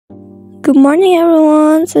Good morning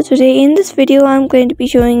everyone. So today in this video I'm going to be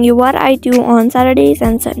showing you what I do on Saturdays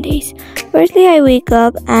and Sundays. Firstly, I wake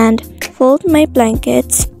up and fold my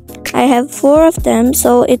blankets. I have 4 of them,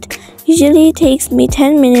 so it usually takes me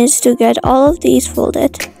 10 minutes to get all of these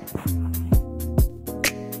folded.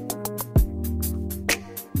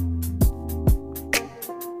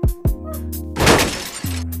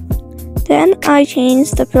 Then I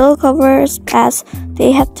change the pillow covers as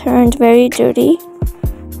they have turned very dirty.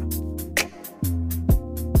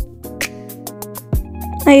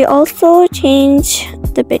 I also change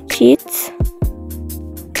the bed sheets.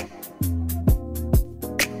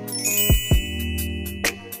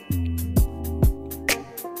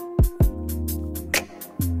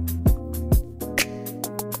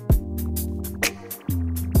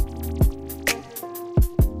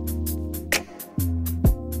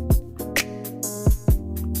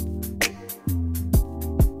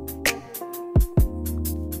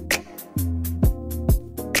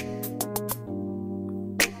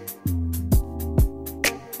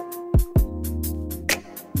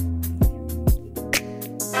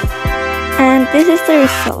 And this is the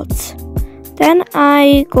results. Then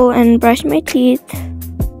I go and brush my teeth.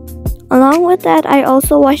 Along with that, I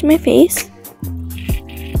also wash my face.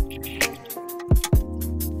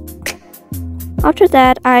 After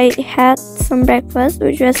that, I had some breakfast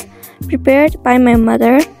which was prepared by my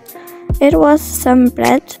mother. It was some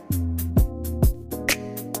bread.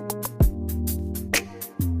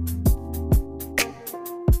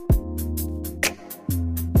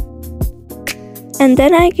 And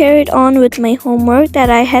then I carried on with my homework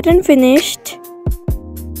that I hadn't finished.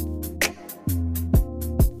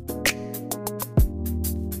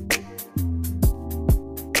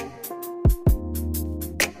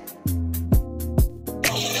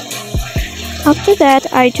 After that,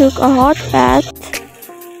 I took a hot bath.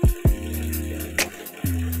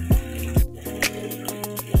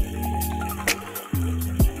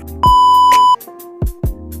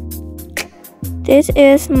 This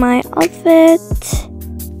is my outfit.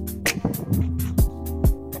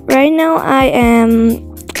 Right now I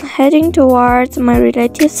am heading towards my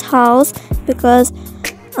relative's house because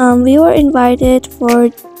we were invited for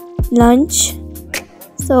lunch.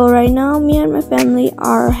 So right now me and my family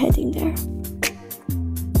are heading there.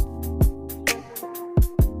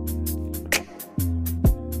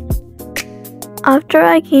 After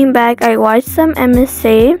I came back, I watched some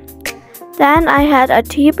MSA. Then I had a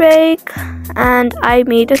tea break and I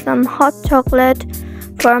made some hot chocolate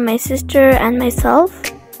for my sister and myself.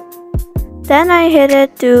 Then I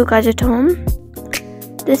headed to Gadgetome.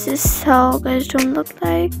 This is how Gadgetome looked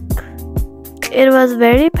like. It was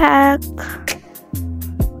very packed.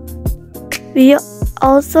 We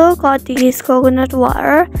also got this coconut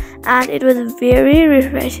water and it was very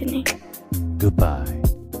refreshing. Goodbye.